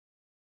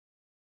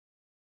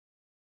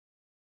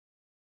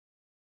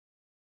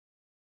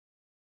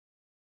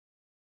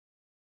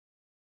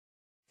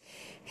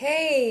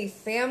Hey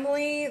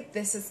family,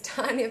 this is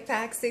Tanya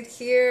Paxton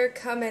here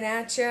coming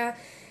at ya.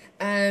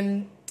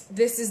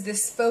 This is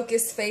this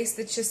focused face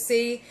that you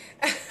see.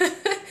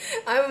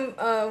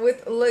 I'm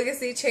with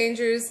Legacy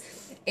Changers,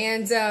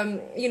 and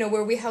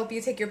where we help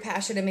you take your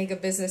passion and make a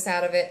business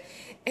out of it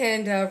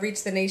and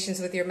reach the nations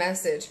with your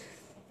message.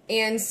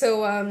 And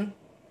so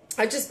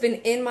I've just been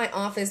in my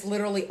office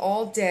literally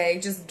all day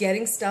just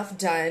getting stuff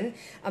done.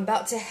 I'm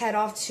about to head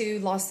off to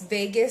Las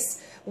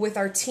Vegas with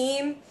our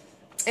team,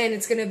 and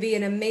it's going to be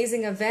an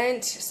amazing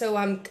event. So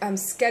I'm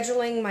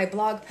scheduling my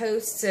blog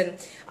posts, and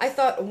I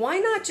thought, why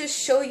not just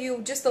show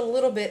you just a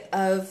little bit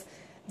of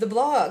the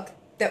blog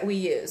that we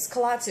use,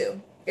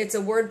 Kalatu. It's a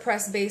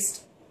WordPress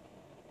based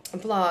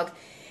blog,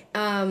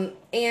 and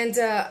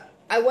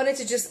I wanted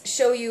to just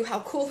show you how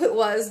cool it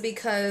was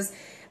because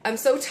I'm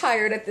so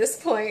tired at this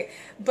point,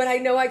 but I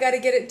know I got to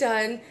get it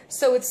done.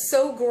 So it's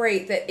so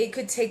great that it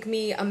could take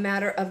me a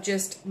matter of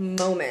just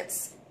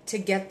moments to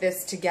get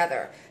this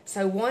together. So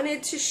I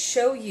wanted to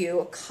show you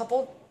a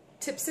couple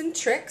tips and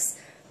tricks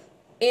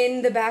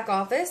in the back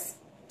office,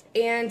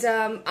 and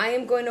I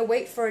am going to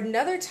wait for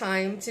another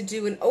time to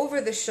do an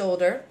over the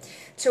shoulder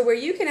to where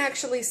you can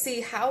actually see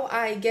how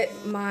I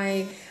get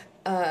my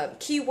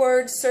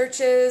keyword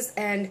searches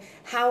and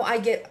how I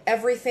get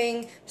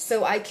everything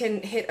so I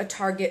can hit a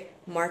target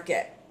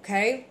market.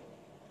 Okay,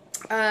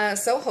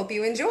 so hope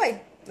you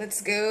enjoy.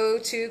 Let's go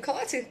to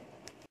Kalatu.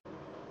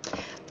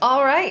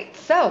 All right,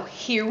 so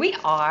here we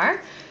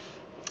are.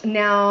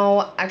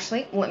 Now,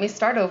 actually, let me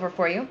start over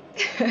for you.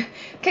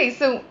 Okay,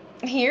 so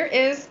here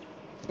is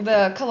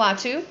the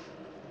Kalatu,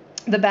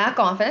 the back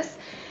office.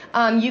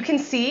 You can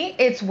see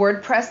it's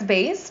WordPress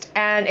based,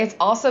 and it's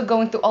also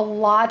going through a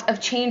lot of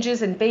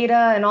changes in beta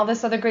and all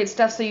this other great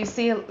stuff. So you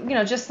see,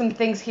 just some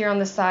things here on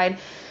the side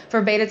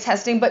for beta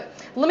testing. But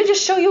let me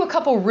just show you a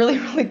couple really,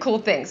 really cool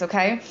things,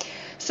 okay?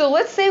 So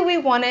let's say we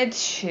wanted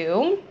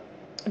to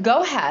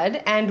go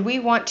ahead and we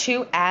want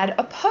to add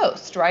a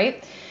post,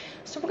 right?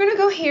 So we're going to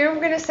go here, we're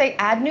going to say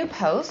add new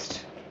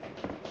post.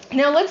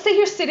 Now let's say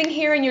you're sitting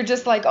here and you're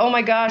just like, oh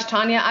my gosh,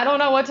 Tanya, I don't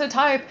know what to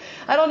type.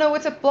 I don't know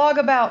what to blog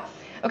about.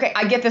 Okay,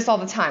 I get this all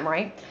the time,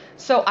 right?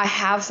 So I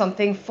have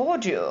something for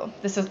you.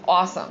 This is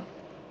awesome.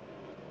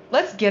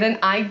 Let's get an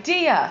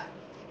idea,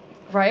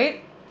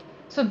 right?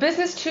 So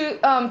business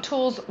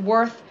tools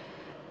worth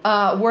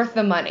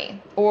the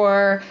money,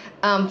 or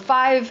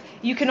 5.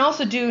 You can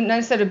also do,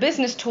 instead of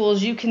business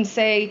tools, you can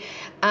say,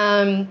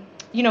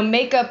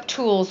 makeup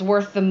tools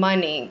worth the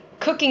money,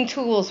 cooking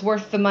tools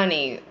worth the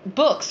money,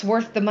 books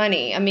worth the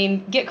money. I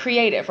mean, get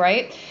creative,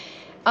 right?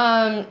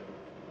 Why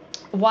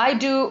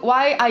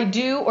I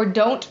do or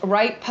don't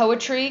write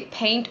poetry,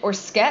 paint, or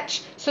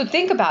sketch. So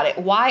think about it.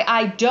 Why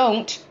I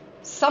don't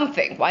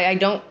something. Why I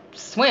don't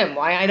swim.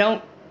 Why I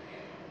don't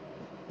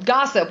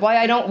gossip. Why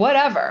I don't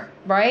whatever,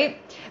 right?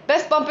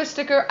 Best bumper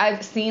sticker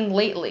I've seen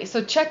lately.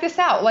 So check this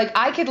out. Like,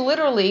 I could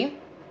literally,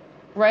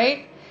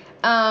 right?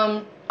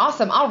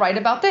 Awesome, I'll write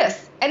about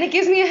this. And it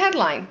gives me a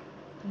headline.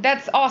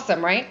 That's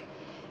awesome, right?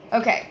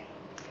 Okay,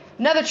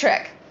 another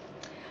trick.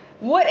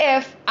 What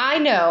if I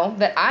know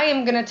that I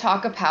am going to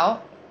talk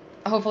about,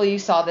 hopefully you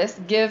saw this,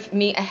 give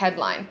me a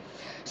headline.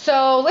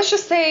 So let's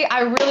just say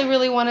I really,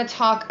 really want to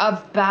talk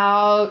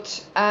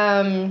about,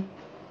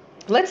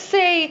 let's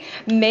say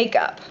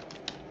makeup.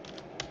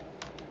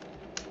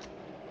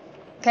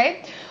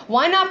 Okay,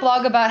 why not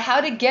blog about how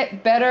to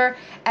get better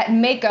at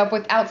makeup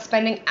without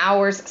spending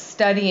hours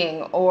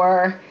studying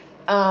or,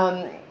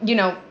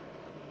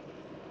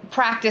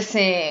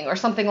 practicing or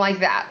something like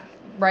that,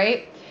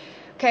 right?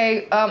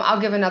 Okay, I'll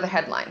give another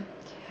headline.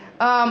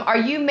 Are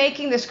you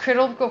making this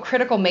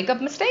critical makeup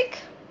mistake?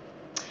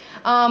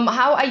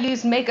 How I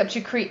use makeup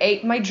to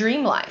create my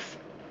dream life,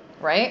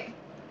 right?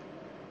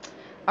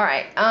 All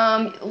right,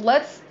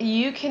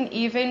 you can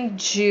even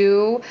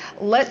do,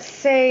 let's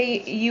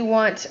say you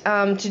want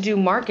to do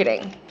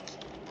marketing,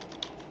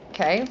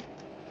 okay?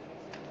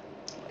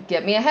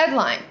 Get me a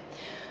headline.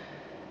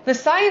 The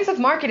science of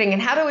marketing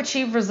and how to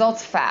achieve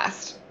results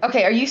fast.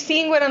 Okay, are you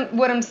seeing what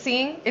I'm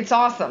seeing? It's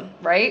awesome,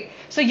 right?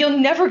 So you'll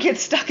never get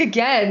stuck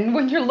again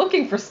when you're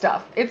looking for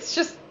stuff. It's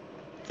just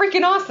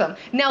freaking awesome.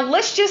 Now,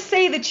 let's just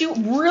say that you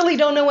really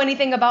don't know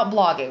anything about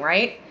blogging,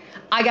 right?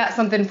 I got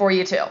something for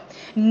you too.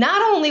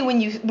 Not only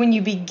when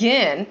you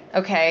begin,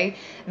 okay,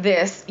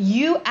 this,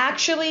 you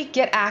actually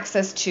get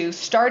access to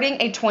starting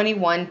a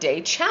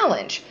 21-day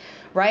challenge,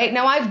 right?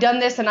 Now, I've done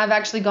this and I've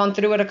actually gone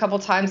through it a couple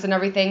times and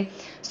everything.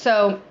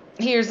 So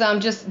here's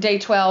just day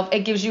 12.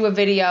 It gives you a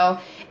video,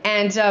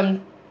 and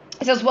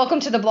it says, welcome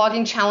to the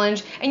blogging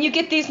challenge, and you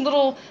get these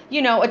little,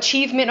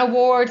 achievement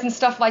awards and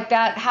stuff like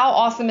that. How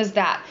awesome is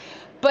that?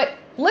 But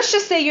let's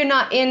just say you're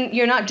not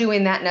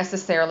doing that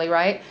necessarily,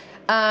 right?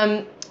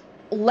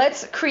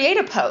 Let's create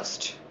a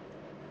post.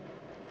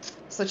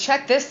 So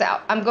check this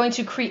out. I'm going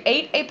to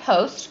create a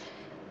post.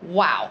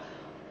 Wow.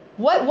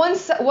 What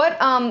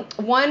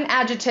one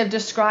adjective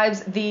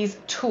describes these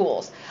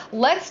tools?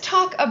 Let's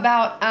talk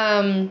about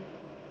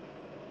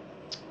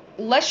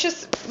let's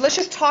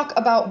just talk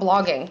about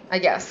blogging, I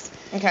guess.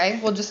 Okay?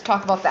 We'll just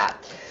talk about that.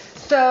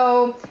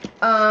 So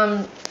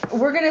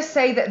we're going to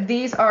say that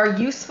these are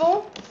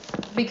useful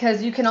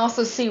because you can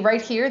also see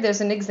right here,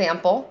 there's an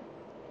example,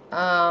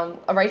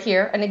 right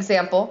here, an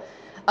example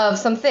of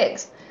some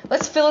things.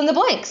 Let's fill in the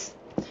blanks.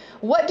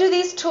 What do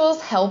these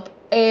tools help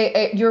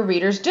your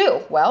readers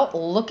do? Well,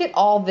 look at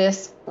all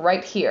this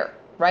right here,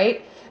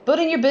 right?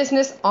 Building your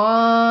business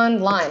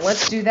online.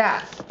 Let's do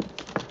that.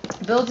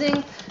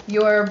 Building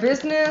your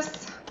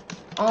business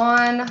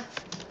online.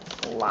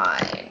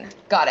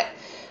 Got it.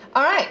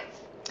 All right.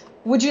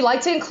 Would you like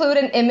to include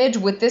an image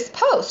with this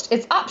post?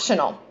 It's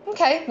optional.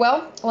 Okay,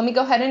 well, let me go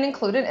ahead and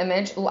include an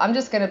image. I'm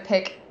just going to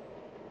pick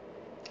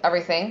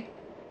everything,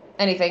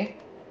 anything.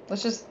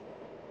 Let's just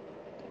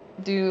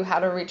do how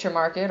to reach your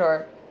market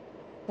or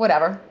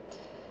whatever.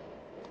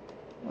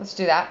 Let's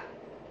do that.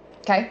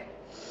 Okay.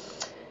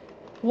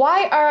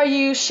 Why are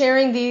you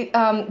sharing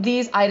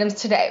these items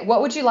today?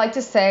 What would you like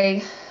to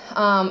say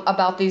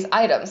about these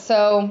items?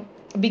 So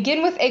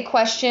begin with a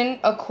question,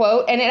 a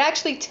quote, and it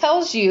actually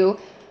tells you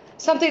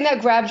something that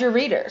grabs your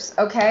readers,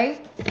 okay?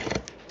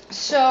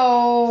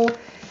 So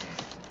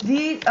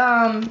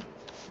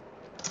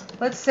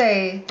let's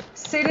say,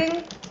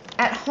 sitting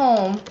at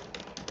home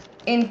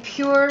in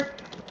pure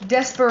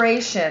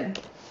desperation,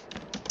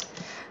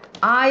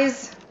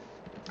 eyes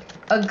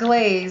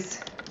aglaze,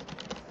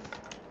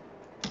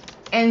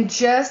 and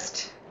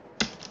just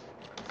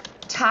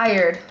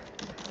tired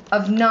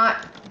of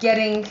not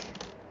getting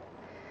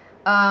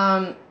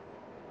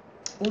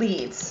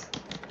leads.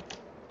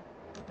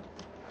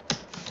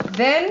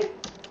 Then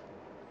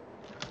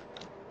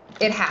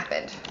it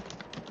happened.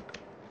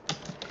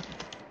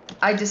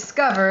 I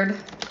discovered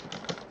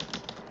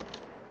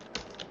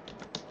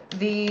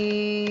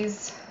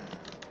these,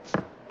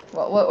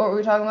 what were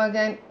we talking about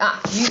again?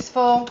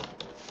 Useful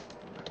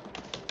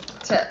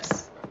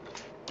tips.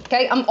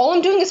 Okay, all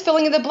I'm doing is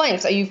filling in the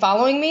blanks. Are you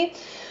following me?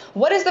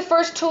 What is the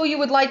first tool you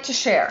would like to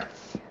share?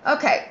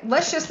 Okay,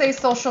 let's just say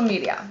social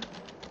media.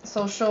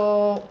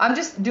 I'm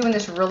just doing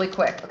this really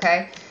quick,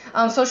 okay?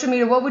 Social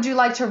media, what would you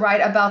like to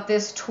write about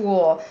this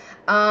tool?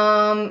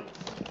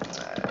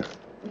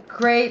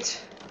 Great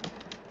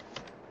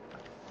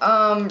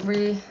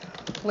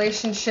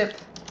relationship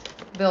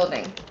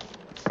building.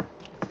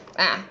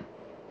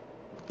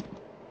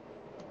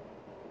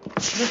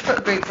 Just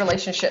put great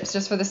relationships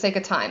just for the sake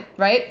of time,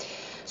 right?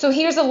 So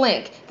here's a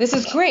link. This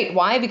is great.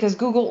 Why? Because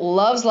Google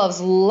loves, loves,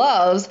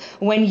 loves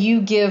when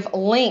you give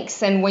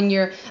links and when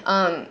you're,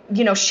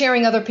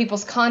 sharing other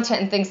people's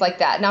content and things like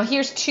that. Now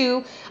here's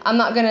 2. I'm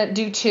not going to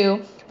do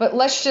 2, but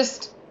let's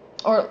just,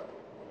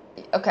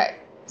 okay.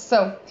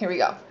 So here we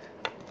go.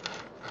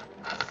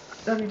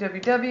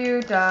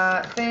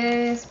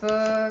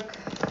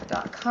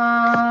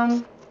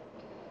 www.facebook.com.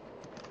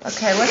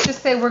 Okay, let's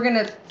just say we're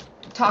going to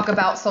talk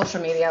about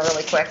social media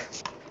really quick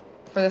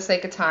for the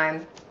sake of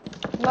time.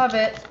 Love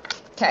it.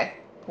 Okay,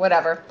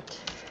 whatever.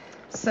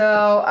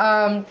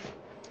 So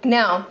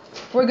now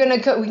we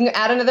can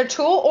add another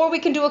tool, or we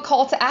can do a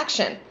call to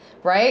action,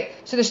 right?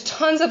 So there's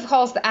tons of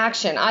calls to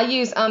action. I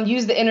use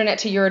the internet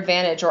to your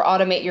advantage or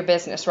automate your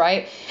business,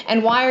 right?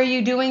 And why are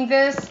you doing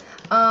this?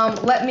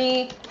 Let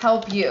me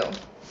help you.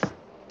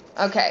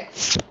 Okay.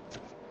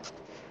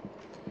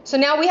 So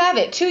now we have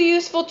it. 2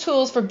 useful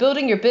tools for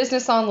building your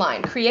business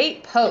online.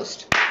 Create,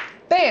 post.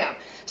 Bam.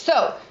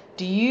 So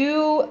do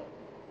you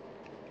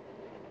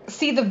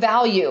see the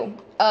value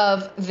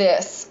of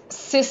this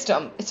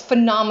system? It's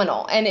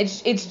phenomenal, and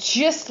it's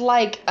just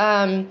like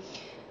a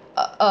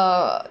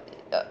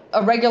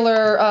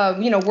regular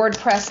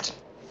WordPress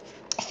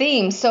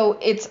theme. So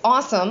it's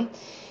awesome.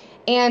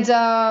 And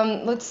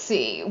let's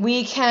see,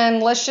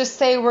 let's just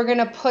say we're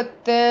gonna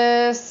put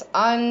this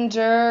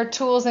under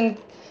tools and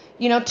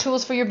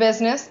tools for your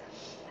business.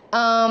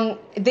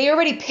 They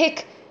already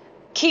pick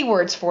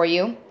keywords for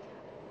you,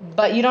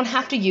 but you don't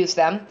have to use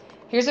them.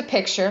 Here's a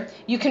picture.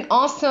 You can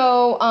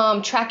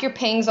also track your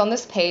pings on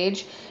this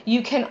page.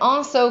 You can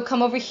also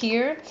come over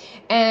here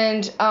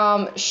and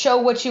show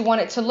what you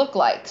want it to look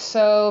like.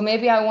 So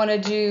maybe I want to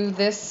do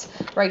this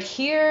right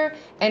here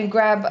and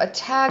grab a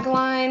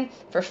tagline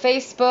for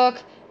Facebook,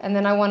 and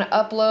then I want to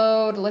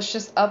upload. Let's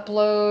just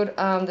upload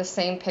the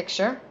same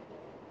picture.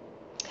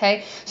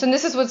 Okay, so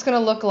this is what it's going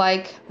to look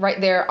like right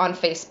there on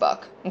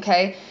Facebook,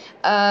 okay?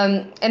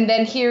 And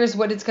then here's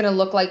what it's going to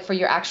look like for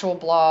your actual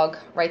blog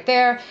right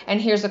there,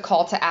 and here's a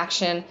call to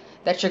action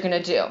that you're going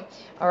to do,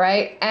 all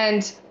right?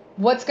 And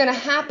what's going to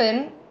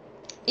happen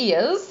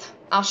is,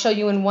 I'll show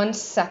you in 1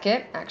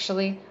 second.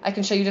 Actually, I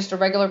can show you just a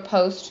regular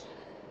post.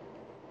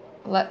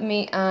 Let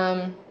me,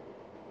 I'm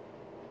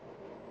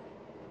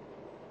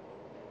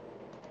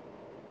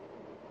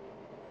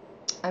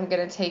going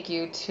to take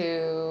you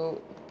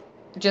to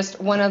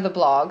just one of the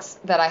blogs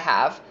that I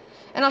have,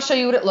 and I'll show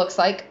you what it looks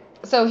like.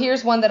 So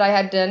here's one that I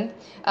had did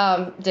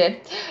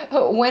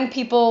when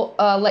people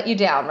let you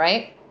down,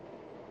 right?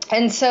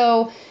 And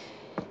so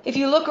if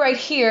you look right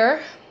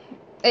here,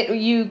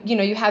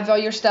 you have all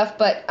your stuff,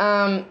 but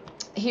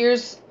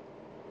here's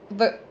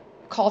the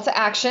call to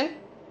action,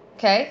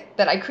 okay,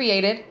 that I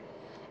created,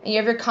 and you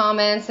have your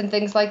comments and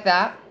things like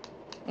that.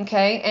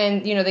 Okay,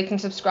 and they can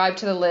subscribe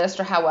to the list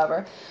or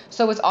however.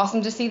 So it's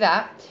awesome to see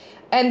that.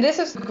 And this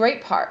is the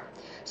great part.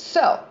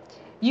 So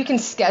you can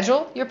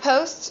schedule your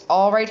posts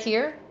all right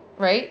here,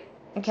 right?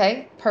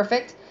 Okay,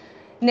 perfect.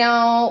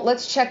 Now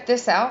let's check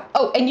this out.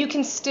 Oh, and you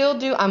can still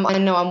do, I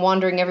know I'm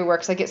wandering everywhere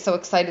because I get so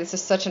excited. This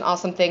is such an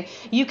awesome thing.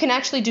 You can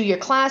actually do your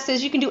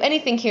classes. You can do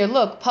anything here.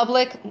 Look,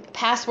 public,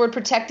 password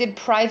protected,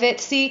 private.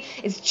 See,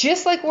 it's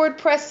just like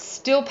WordPress,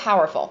 still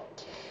powerful.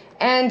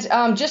 And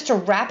just to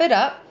wrap it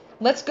up,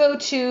 let's go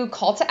to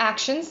call to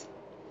actions.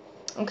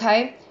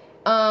 Okay.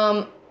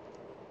 We're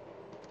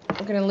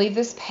going to leave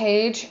this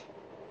page.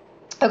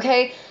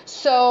 Okay.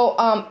 So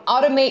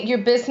automate your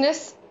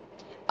business,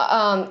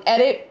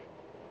 edit.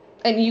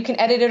 And you can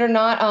edit it or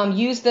not.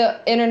 Use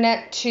the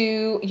internet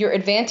to your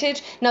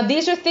advantage. Now,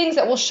 these are things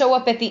that will show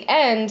up at the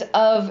end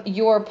of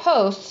your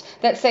posts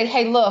that say,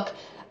 hey, look,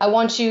 I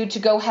want you to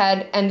go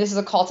ahead and this is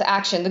a call to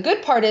action. The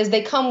good part is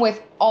they come with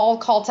all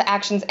call to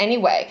actions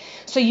anyway.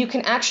 So you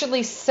can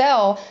actually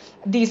sell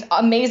these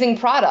amazing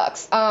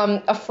products.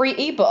 A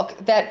free ebook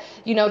that,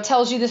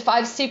 tells you the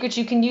 5 secrets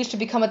you can use to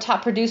become a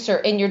top producer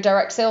in your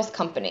direct sales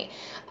company.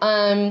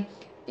 Building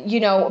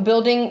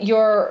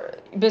your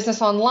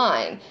business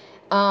online.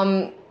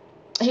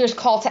 Here's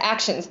call to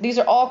actions. These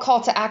are all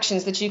call to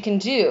actions that you can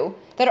do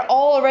that are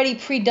all already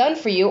pre-done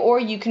for you, or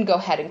you can go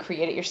ahead and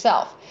create it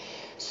yourself.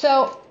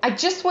 So I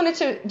just wanted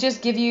to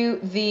just give you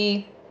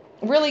the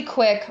really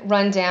quick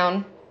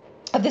rundown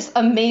of this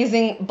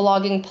amazing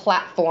blogging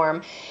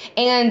platform.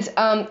 And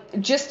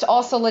just to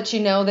also let you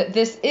know that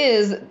this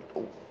is,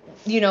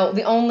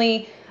 the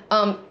only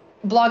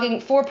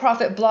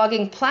for-profit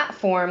blogging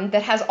platform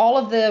that has all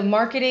of the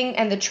marketing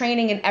and the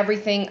training and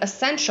everything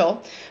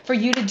essential for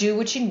you to do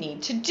what you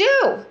need to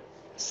do.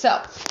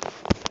 So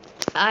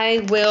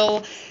I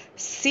will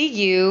see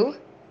you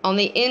on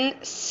the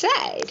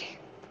inside.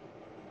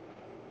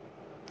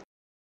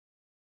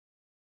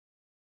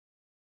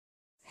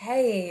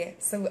 Hey,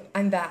 so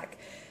I'm back.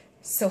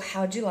 So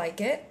how'd you like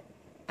it?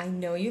 I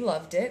know you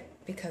loved it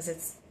because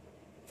it's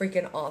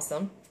freaking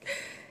awesome.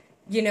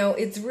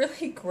 It's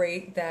really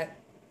great that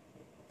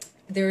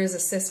there is a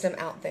system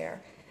out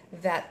there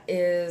that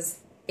is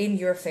in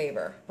your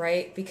favor,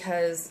 right?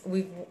 Because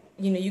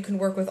you can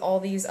work with all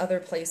these other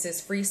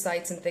places, free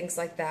sites and things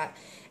like that,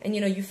 and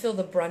you feel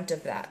the brunt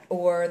of that,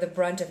 or the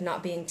brunt of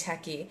not being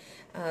techie.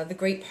 The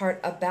great part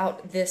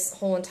about this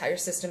whole entire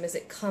system is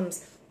it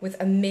comes with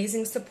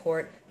amazing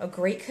support, a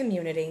great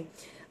community,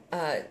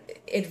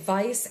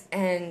 advice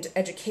and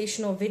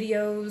educational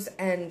videos,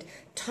 and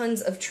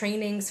tons of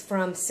trainings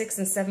from 6-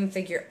 and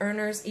 7-figure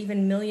earners,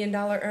 even $1 million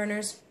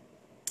earners.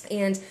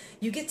 And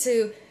you get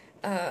to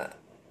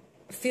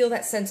feel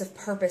that sense of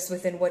purpose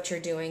within what you're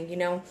doing.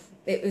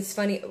 It's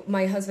funny,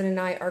 my husband and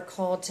I are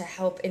called to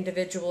help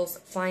individuals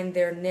find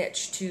their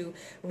niche, to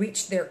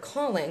reach their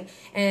calling.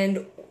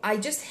 And I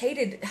just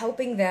hated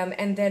helping them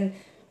and then,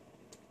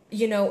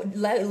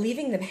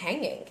 leaving them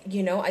hanging.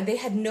 They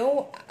had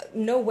no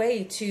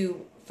way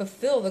to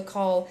fulfill the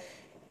call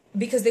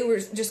because they were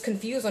just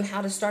confused on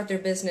how to start their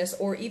business,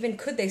 or even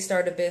could they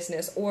start a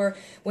business, or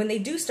when they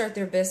do start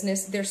their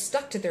business, they're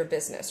stuck to their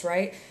business,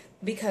 right?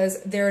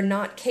 Because they're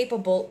not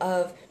capable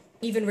of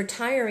even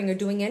retiring or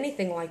doing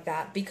anything like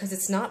that because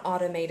it's not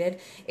automated,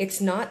 it's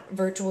not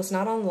virtual, it's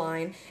not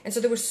online. And so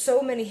there were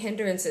so many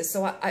hindrances.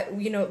 So I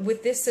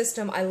with this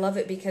system, I love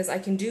it because my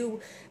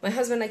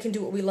husband and I can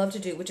do what we love to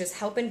do, which is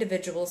help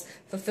individuals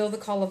fulfill the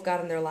call of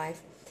God in their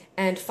life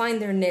and find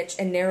their niche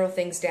and narrow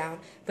things down.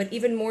 But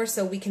even more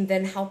so, we can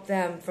then help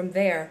them from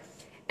there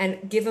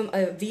and give them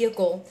a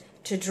vehicle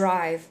to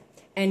drive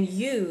and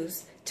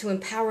use to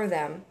empower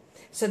them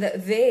so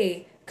that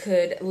they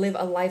could live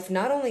a life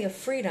not only of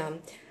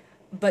freedom,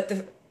 but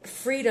the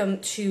freedom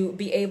to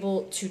be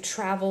able to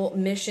travel,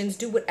 missions,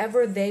 do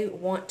whatever they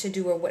want to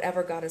do or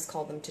whatever God has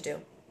called them to do.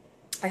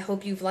 I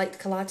hope you've liked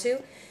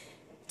Kalatu.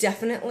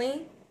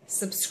 Definitely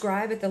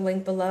subscribe at the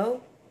link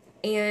below.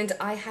 And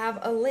I have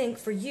a link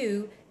for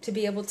you to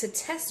be able to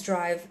test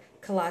drive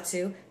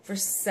Kalatu for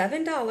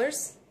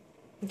 $7.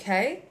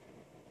 Okay?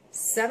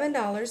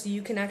 $7.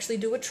 You can actually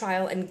do a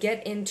trial and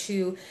get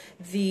into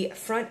the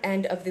front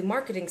end of the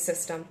marketing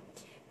system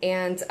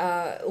and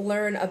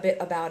learn a bit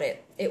about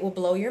it. It will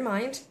blow your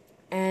mind,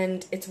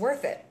 and it's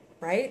worth it,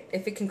 right?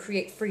 If it can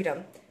create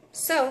freedom.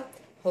 So,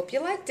 hope you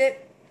liked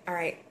it. All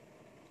right.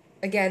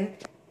 Again,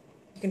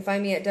 you can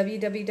find me at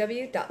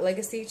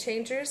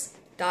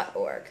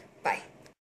www.legacychangers.org. Bye.